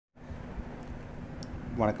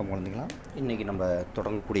வணக்கம் குழந்தைங்களா. இன்றைக்கி நம்ம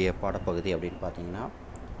தொடங்கக்கூடிய பாடப்பகுதி அப்படின்னு பார்த்தீங்கன்னா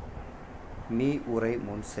மீ உரை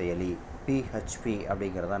முன் செயலி பிஹெச்பி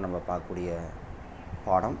அப்படிங்கிறத நம்ம பார்க்கக்கூடிய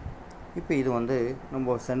பாடம். இப்போ இது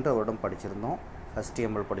நம்ம சென்ற வருடம் படிச்சிருந்தோம்.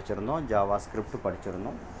 HTML படிச்சிருந்தோம், Java script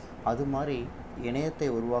படிச்சிருந்தோம். அது மாதிரி இணையத்தை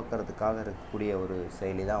உருவாக்குறதுக்காக இருக்கக்கூடிய ஒரு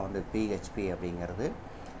செயலி தான் பிஹெச்பி அப்படிங்கிறது.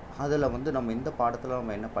 அதில் நம்ம இந்த பாடத்தில்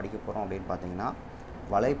நம்ம என்ன படிக்க போகிறோம் அப்படின்னு பார்த்தீங்கன்னா,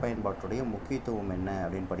 வலை பயன்பாட்டுடைய முக்கியத்துவம் என்ன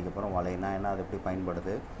அப்படின்னு படிக்க போகிறோம். வலைனா என்ன, அது எப்படி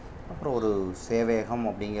பயன்படுது, அப்புறம் ஒரு சேவையகம்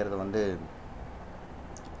அப்படிங்கிறது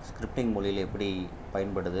ஸ்கிரிப்டிங் மொழியில் எப்படி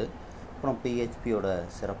பயன்படுது, அப்புறம் பிஹெச்பியோட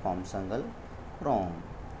சிறப்பு அம்சங்கள், அப்புறம்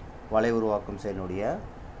வலை உருவாக்கும் செயலினுடைய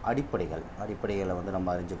அடிப்படைகளை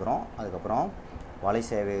நம்ம அறிஞ்சுக்கிறோம். அதுக்கப்புறம் வலை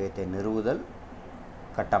சேவையகத்தை நிறுவுதல்,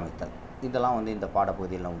 கட்டமைத்தல், இதெல்லாம் இந்த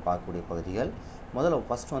பாடப்பகுதியில் நம்ம பார்க்கக்கூடிய பகுதிகள். முதல்ல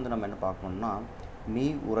ஃபஸ்ட்டு நம்ம என்ன பார்க்கணும்னா, மீ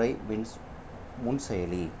உரை முன்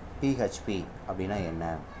செயலி பிஹெச்பி அப்படின்னா என்ன.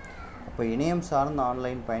 அப்போ இணையம் சார்ந்த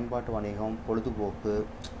ஆன்லைன் பயன்பாட்டு வணிகம், பொழுதுபோக்கு,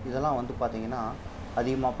 இதெல்லாம் பார்த்திங்கன்னா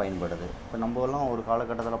அதிகமாக பயன்படுது. இப்போ நம்மலாம் ஒரு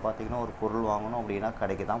காலகட்டத்தில் பார்த்திங்கன்னா ஒரு பொருள் வாங்கணும் அப்படின்னா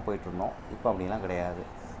கடைக்கு தான் போயிட்டுருந்தோம். இப்போ அப்படிலாம் கிடையாது.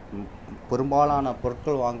 பெரும்பாலான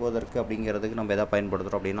பொருட்கள் வாங்குவதற்கு அப்படிங்கிறதுக்கு நம்ம எதை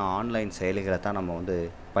பயன்படுத்துகிறோம் அப்படின்னா ஆன்லைன் செயலிகளை தான் நம்ம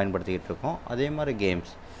பயன்படுத்திக்கிட்டு இருக்கோம். அதே மாதிரி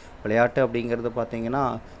கேம்ஸ், விளையாட்டு அப்படிங்கிறது பார்த்திங்கன்னா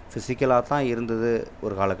ஃபிசிக்கலாக தான் இருந்தது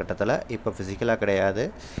ஒரு காலகட்டத்தில். இப்போ ஃபிசிக்கலாக கிடையாது,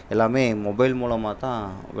 எல்லாமே மொபைல் மூலமாக தான்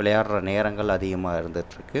விளையாடுற நேரங்கள் அதிகமாக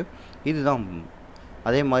இருந்துகிட்ருக்கு. இதுதான்.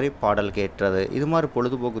 அதே மாதிரி பாடல் கேட்கிறது, இது மாதிரி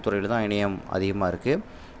பொழுதுபோக்கு துறையில் தான் இணையம் அதிகமாக இருக்குது.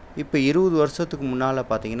 இப்போ 20 வருஷத்துக்கு முன்னால்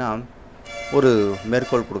பார்த்திங்கன்னா ஒரு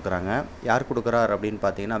மேற்கோள் கொடுக்குறாங்க. யார் கொடுக்குறார் அப்படின்னு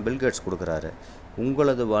பார்த்தீங்கன்னா பில்கேட்ஸ் கொடுக்குறாரு.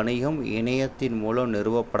 உங்களது வணிகம் இணையத்தின் மூலம்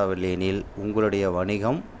நிறுவப்படவில்லையெனில் உங்களுடைய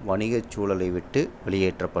வணிகம் வணிகச் சூழலை விட்டு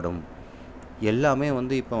வெளியேற்றப்படும். எல்லாமே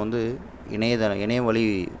இப்போ இணைய வழி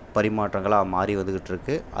பரிமாற்றங்களாக மாறி வந்துக்கிட்டு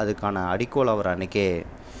இருக்கு. அதுக்கான அடிக்கோள் அவர் அன்றைக்கே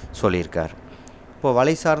சொல்லியிருக்கார். இப்போ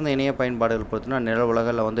வலை சார்ந்த இணைய பயன்பாடுகள் பொறுத்தனா நில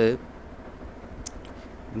உலகில்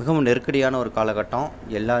மிகவும் நெருக்கடியான ஒரு காலகட்டம்.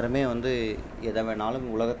 எல்லாருமே எதை வேணாலும்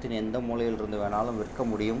உலகத்தின் எந்த மூலையிலிருந்து வேணாலும் விற்க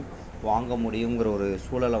முடியும், வாங்க முடியுங்கிற ஒரு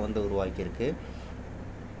சூழலை உருவாக்கியிருக்கு.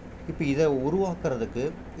 இப்போ இதை உருவாக்குறதுக்கு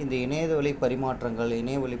இந்த இணையவழி பரிமாற்றங்கள்,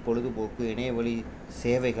 இணையவழி பொழுதுபோக்கு, இணையவழி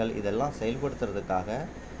சேவைகள் இதெல்லாம் செயல்படுத்துறதுக்காக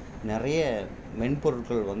நிறைய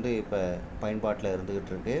மென்பொருட்கள் இப்போ பயன்பாட்டில்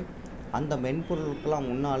இருந்துக்கிட்டு இருக்குது. அந்த மென்பொருட்கெலாம்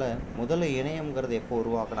முன்னால் முதல்ல இணையங்கிறது எப்போ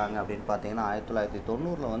உருவாக்குனாங்க அப்படின்னு பார்த்தீங்கன்னா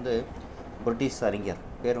 1990 பிரிட்டிஷ் அறிஞர்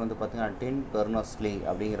பேர் பார்த்திங்கன்னா டிம் பெர்னர்ஸ்-லீ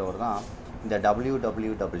அப்படிங்கிறவர் தான் இந்த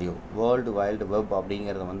WWW வேர்ல்டு வைல்டு வெப்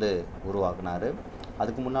அப்படிங்கிறத உருவாக்குனார்.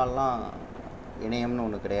 அதுக்கு முன்னாலலாம் இணையம்னு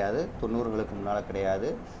ஒன்று கிடையாது. 90களுக்கு முன்னால் கிடையாது.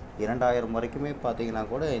 2000 வரைக்குமே பார்த்திங்கன்னா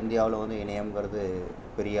கூட இந்தியாவில் இணையம்ங்கிறது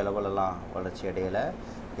பெரிய அளவிலலாம் வளர்ச்சி அடையலை.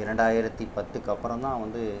 2010க்கு அப்புறம்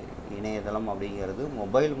தான் இணையதளம் அப்படிங்கிறது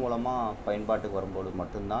மொபைல் மூலமாக பயன்பாட்டுக்கு வரும்போது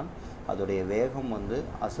மட்டும்தான் அதோடைய வேகம்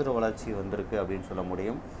அசுர வளர்ச்சி வந்திருக்கு அப்படின்னு சொல்ல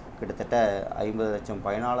முடியும். கிட்டத்தட்ட 50 லட்சம்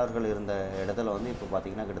பயனாளர்கள் இருந்த இடத்துல இப்போ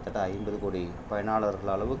பார்த்திங்கன்னா கிட்டத்தட்ட 50 கோடி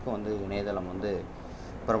பயனாளர்கள் அளவுக்கு இணையதளம்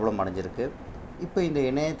பிரபலம் அடைஞ்சிருக்கு. இப்போ இந்த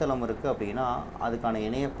இணையதளம் இருக்குது அப்படின்னா அதுக்கான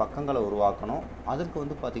இணைய பக்கங்களை உருவாக்கணும்.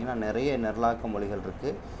 அதற்கு பார்த்திங்கன்னா நிறைய நிரலாக்க மொழிகள்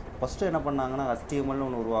இருக்குது. ஃபஸ்ட்டு என்ன பண்ணாங்கன்னா HTMLனு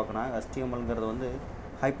ஒன்று உருவாக்குனாங்க. HTMLங்கிறது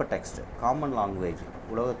ஹைப்பர் டெக்ஸ்ட் காமன் லாங்குவேஜ்.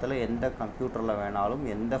 உலகத்தில் எந்த கம்ப்யூட்டரில் வேணாலும்,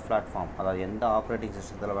 எந்த பிளாட்ஃபார்ம், அதாவது எந்த ஆப்ரேட்டிங்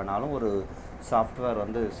சிஸ்டத்தில் வேணாலும் ஒரு சாஃப்ட்வேர்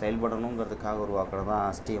செயல்படணுங்கிறதுக்காக உருவாக்குறது தான்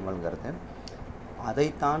HTMLங்கிறது. அதை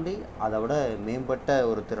தாண்டி அதை விட மேம்பட்ட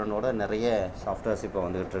ஒரு திறனோட நிறைய சாஃப்ட்வேர்ஸ் இப்போ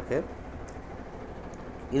வந்துக்கிட்டு இருக்கு.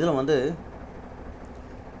 இதில்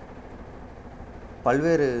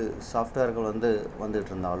பல்வேறு சாஃப்ட்வேர்கள்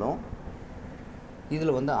வந்துகிட்டு இருந்தாலும்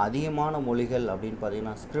இதில் அதிகமான மொழிகள் அப்படின்னு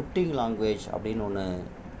பார்த்திங்கன்னா ஸ்கிரிப்டிங் லாங்குவேஜ் அப்படின்னு ஒன்று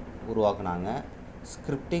உருவாக்குனாங்க.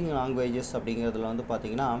 ஸ்கிரிப்டிங் லாங்குவேஜஸ் அப்படிங்கிறதுல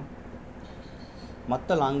பார்த்திங்கன்னா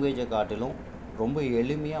மற்ற லாங்குவேஜை காட்டிலும் ரொம்ப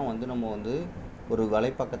எளிமையாக நம்ம ஒரு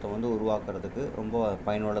வலைப்பக்கத்தை உருவாக்குறதுக்கு ரொம்ப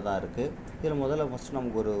பயனுள்ளதாக இருக்குது. இதில் முதல்ல ஃபஸ்ட்டு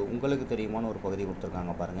நமக்கு உங்களுக்கு தெரியுமான ஒரு பகுதி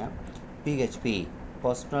கொடுத்துருக்காங்க பாருங்கள். PHP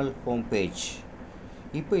personal home page.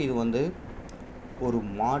 இப்போ இது ஒரு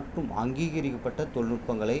மாற்றும் அங்கீகரிக்கப்பட்ட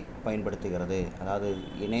தொழில்நுட்பங்களை பயன்படுத்துகிறது. அதாவது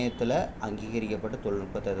இணையத்தில் அங்கீகரிக்கப்பட்ட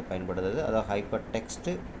தொழில்நுட்பத்தை அது பயன்படுத்துது. அதாவது ஹைப்பர் டெக்ஸ்ட்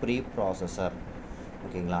ப்ரீ ப்ராசஸர்.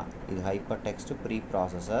 ஓகேங்களா, இது ஹைப்பர் டெக்ஸ்ட் ப்ரீ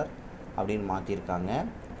ப்ராசஸர் அப்படின்னு மாற்றிருக்காங்க.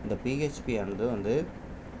 இந்த பிஹெச்பி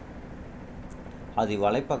அது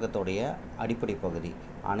வலைப்பக்கத்துடைய அடிப்படை பகுதி,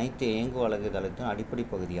 அனைத்து இயங்கு வலைதளத்தின் அடிப்படை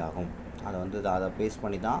பகுதியாகும். அதை அதை பேஸ்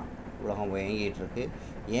பண்ணி தான் உலகம் இயங்கிட்டு இருக்கு.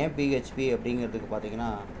 ஏன் பிஹெச்பி அப்படிங்கிறதுக்கு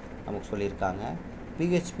பார்த்திங்கன்னா நமக்கு சொல்லியிருக்காங்க.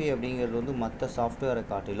 பிஹெச்பி அப்படிங்கிறது மற்ற சாஃப்ட்வேரை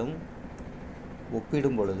காட்டிலும்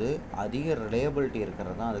ஒப்பிடும் பொழுது அதிக ரிலையபிலிட்டி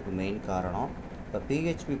இருக்கிறது தான் அதுக்கு மெயின் காரணம். இப்போ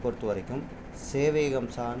பிஹெச்பி பொறுத்த வரைக்கும் சேவையகம்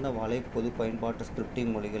சார்ந்த வலை பொது பயன்பாட்டு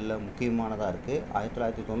ஸ்கிரிப்டிங் மொழிகளில் முக்கியமானதாக இருக்குது.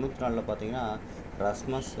 1994 பார்த்திங்கன்னா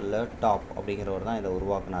ரஸ்மஸ் லேப்டாப் அப்படிங்கிறவர் தான் இதை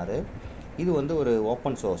உருவாக்குனார். இது வந்து ஒரு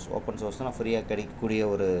ஓப்பன் சோர்ஸ்னால் ஃப்ரீயாக கிடைக்கக்கூடிய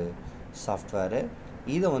ஒரு சாஃப்ட்வேரு.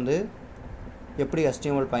 இதை வந்து எப்படி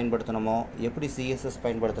HTML பயன்படுத்தணுமோ, எப்படி CSS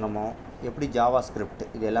பயன்படுத்தணுமோ, எப்படி ஜாவாஸ்கிரிப்ட்,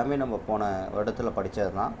 இது எல்லாமே நம்ம போன வருடத்தில்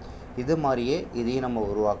படித்தது தான். இது மாதிரியே இதையும் நம்ம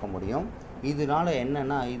உருவாக்க முடியும். இதனால்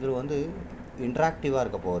என்னென்னா, இது வந்து இன்ட்ராக்டிவாக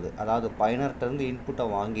இருக்க போகுது. அதாவது பயனர்கிட்டருந்து இன்புட்டை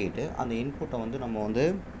வாங்கிட்டு அந்த இன்புட்டை வந்து நம்ம வந்து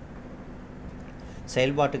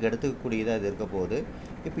செயல்பாட்டுக்கு எடுத்துக்கக்கூடியதாக இது இருக்க போகுது.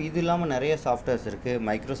 இப்போ இது இல்லாமல் நிறைய சாஃப்ட்வேர்ஸ் இருக்குது.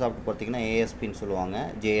 மைக்ரோசாஃப்ட் பார்த்திங்கன்னா ASPன்னு சொல்லுவாங்க.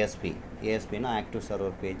 ASPனா ஆக்டிவ்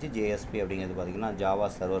சர்வர் பேஜ், JSP அப்படிங்கிறது பார்த்திங்கன்னா ஜாவா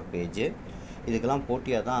சர்வர் பேஜ். இதுக்கெல்லாம்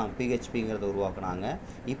போட்டியாக தான் PHPங்கிறத உருவாக்குனாங்க.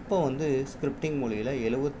 இப்போ வந்து ஸ்கிரிப்டிங் மொழியில்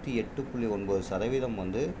 78.9%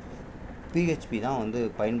 வந்து PHP தான் வந்து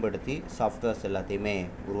பயன்படுத்தி சாஃப்ட்வேர்ஸ் எல்லாத்தையுமே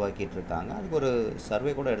உருவாக்கிட்டு இருக்காங்க. அதுக்கு ஒரு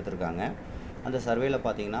சர்வே கூட எடுத்திருக்காங்க. அந்த சர்வேயில்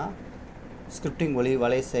பார்த்திங்கன்னா ஸ்கிரிப்டிங் மொழி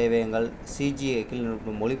வலை சேவையங்கள் CGI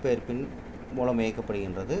மொழிபெயர்ப்பின் மூலம்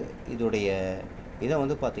இயக்கப்படுகின்றது. இதை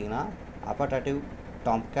வந்து பார்த்திங்கன்னா அப்பாட்டாட்டிவ்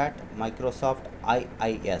Tomcat Microsoft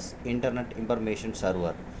IIS internet information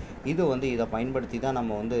server, இது வந்து இதை பயன்படுத்தி தான்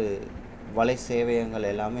நம்ம வந்து வலை சேவையங்கள்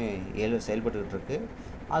எல்லாமே செயல்பட்டுக்கிட்டு இருக்கு.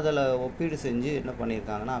 அதில் ஒப்பீடு செஞ்சு என்ன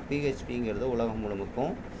பண்ணியிருக்காங்கன்னா, PHPங்கிறது உலகம்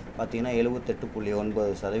முழுமைக்கும் பார்த்திங்கன்னா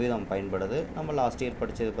 78.9% பயன்படுது. நம்ம லாஸ்ட் இயர்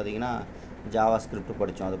படித்தது பார்த்திங்கன்னா ஜாவாஸ்கிரிப்ட்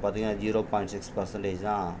படித்தோம். அது பார்த்திங்கன்னா 0.6%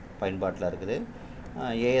 தான் பயன்பாட்டில் இருக்குது.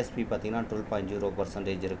 ASP பார்த்திங்கன்னா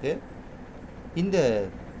 12.0% இருக்குது. இந்த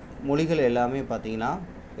மொழிகள் எல்லாமே பார்த்திங்கன்னா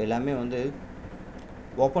எல்லாமே வந்து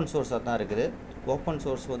ஓப்பன் சோர்ஸாக தான் இருக்குது. ஓப்பன்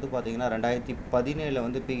சோர்ஸ் வந்து பார்த்திங்கன்னா 2017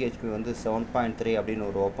 வந்து PHP வந்து 7.3 அப்படின்னு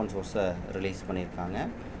ஒரு ஓப்பன் சோர்ஸை ரிலீஸ் பண்ணியிருக்காங்க.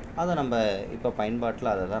 அதை நம்ம இப்போ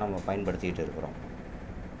பயன்பாட்டில் அதை தான் நம்ம பயன்படுத்திகிட்டு இருக்கிறோம்.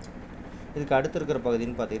 இதுக்கு அடுத்து இருக்கிற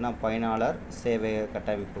பகுதின்னு பார்த்திங்கன்னா பயனாளர் சேவை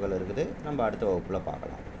கட்டமைப்புகள் இருக்குது. நம்ம அடுத்த வகுப்பில்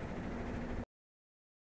பார்க்கலாம்.